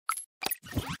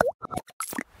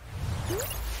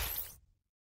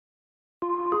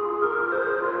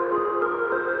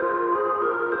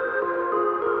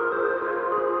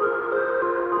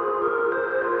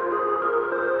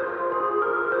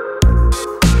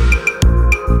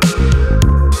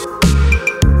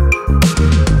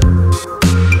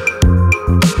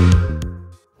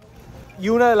Y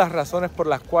una de las razones por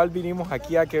las cuales vinimos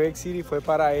aquí a Quebec City fue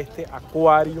para este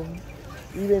aquarium.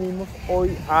 Y venimos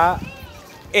hoy a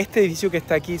este edificio que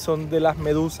está aquí, son de las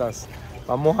medusas.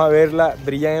 Vamos a verla,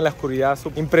 brillan en la oscuridad,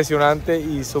 impresionante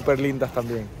y súper lindas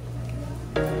también.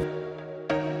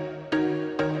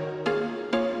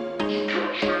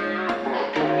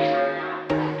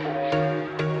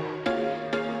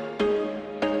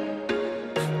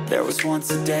 There was once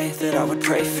a day that I would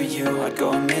pray for you. I'd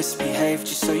go and misbehave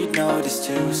just so you'd notice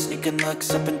too. Sneaking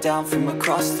looks up and down from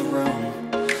across the room.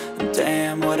 And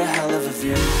damn, what a hell of a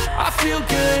view. I feel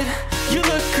good, you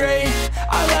look great.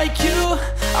 I like you,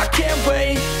 I can't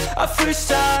wait. A first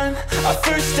time, a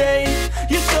first date.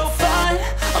 You're so fine,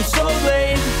 I'm so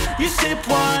late. You sip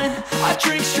wine, I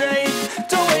drink straight.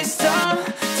 Don't waste time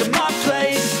to my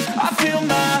place. I feel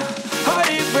my heart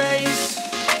erase.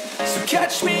 So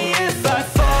catch me if I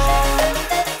fall.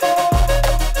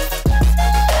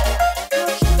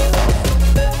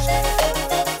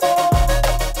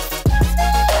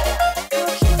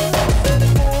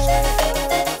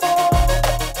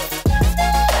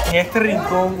 En este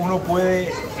rincón uno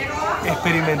puede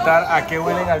experimentar a qué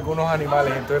huelen algunos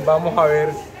animales. Entonces vamos a ver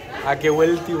a qué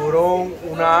huele el tiburón,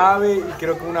 una ave y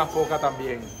creo que una foca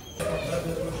también.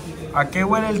 ¿A qué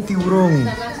huele el tiburón?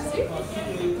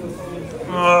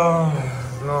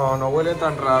 No huele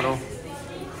tan raro.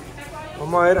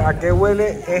 Vamos a ver a qué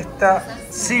huele esta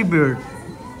seabird.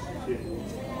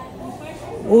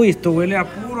 Uy, esto huele a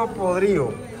puro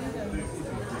podrido.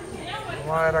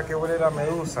 Vamos a ver a qué huele la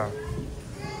medusa.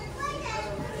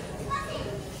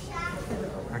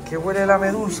 ¿A qué huele la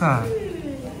medusa?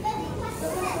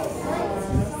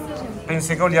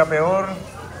 Pensé que olía peor.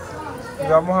 Y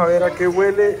vamos a ver a qué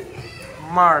huele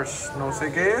marsh. No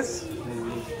sé qué es.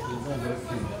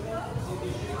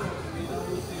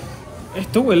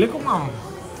 Esto huele como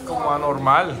a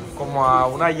normal, como a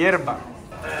una hierba.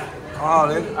 Vamos a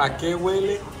ver a qué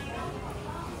huele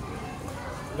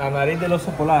la nariz del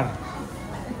oso polar.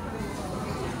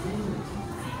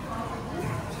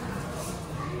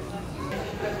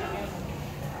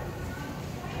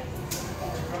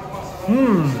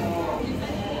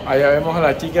 Allá vemos a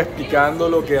la chica explicando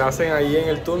lo que hacen ahí en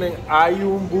el túnel. Hay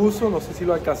un buzo, no sé si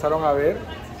lo alcanzaron a ver.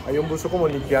 Hay un buzo como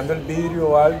limpiando el vidrio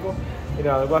o algo.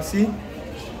 Mira, algo así.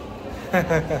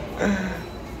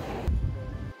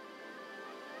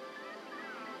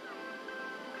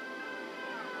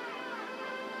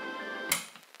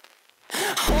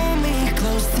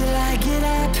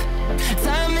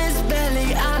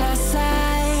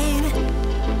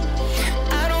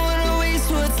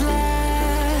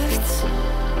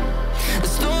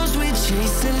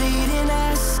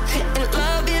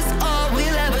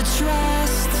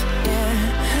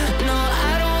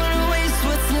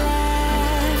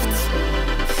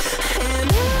 And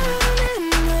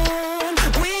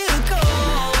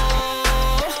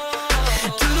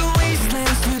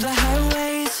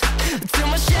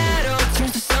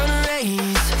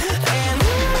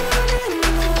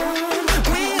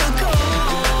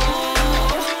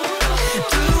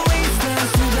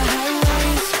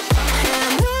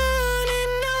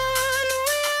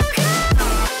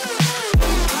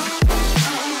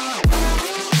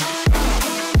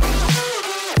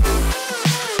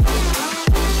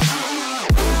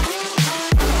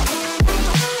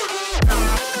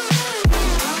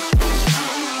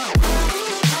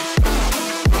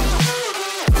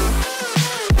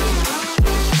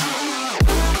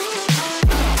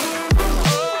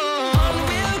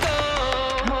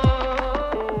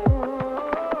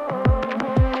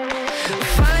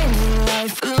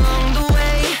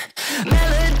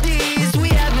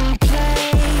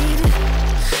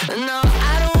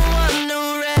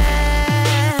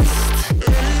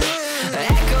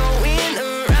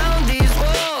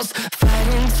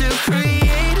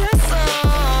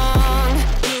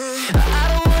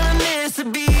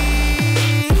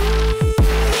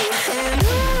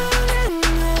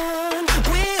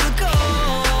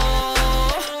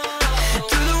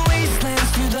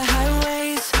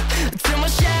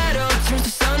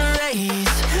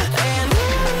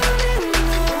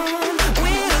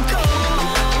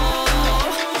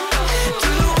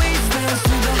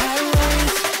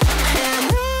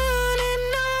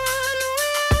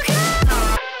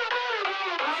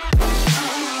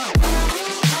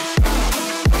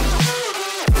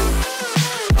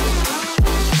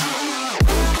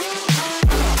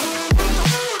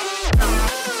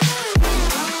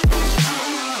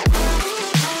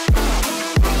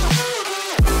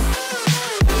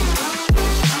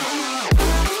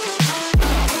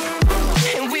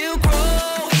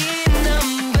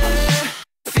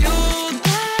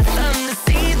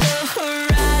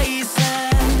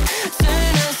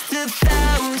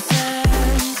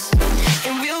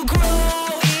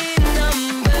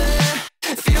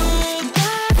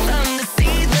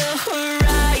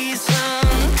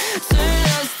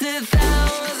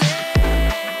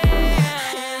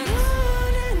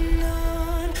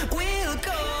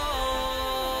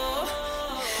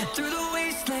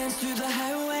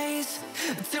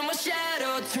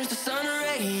turns to sun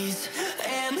rays,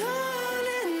 and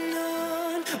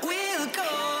on we'll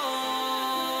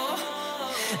go,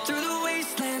 through the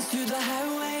wastelands, through the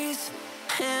highways,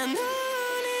 and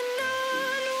on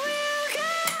we'll go.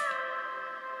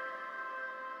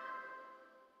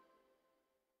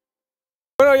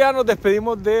 Bueno, ya nos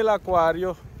despedimos del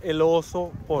acuario. El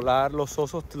oso polar, los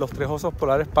tres osos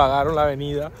polares pagaron la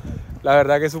venida. La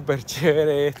verdad que es súper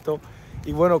chévere esto.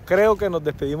 Y bueno, creo que nos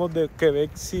despedimos de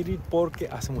Quebec City porque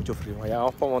hace mucho frío. Allá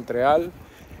vamos para Montreal.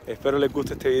 Espero les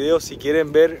guste este video. Si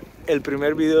quieren ver el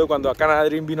primer video de cuando acá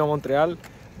Adrien vino a Montreal,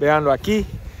 véanlo aquí.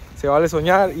 Se vale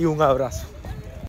soñar y un abrazo.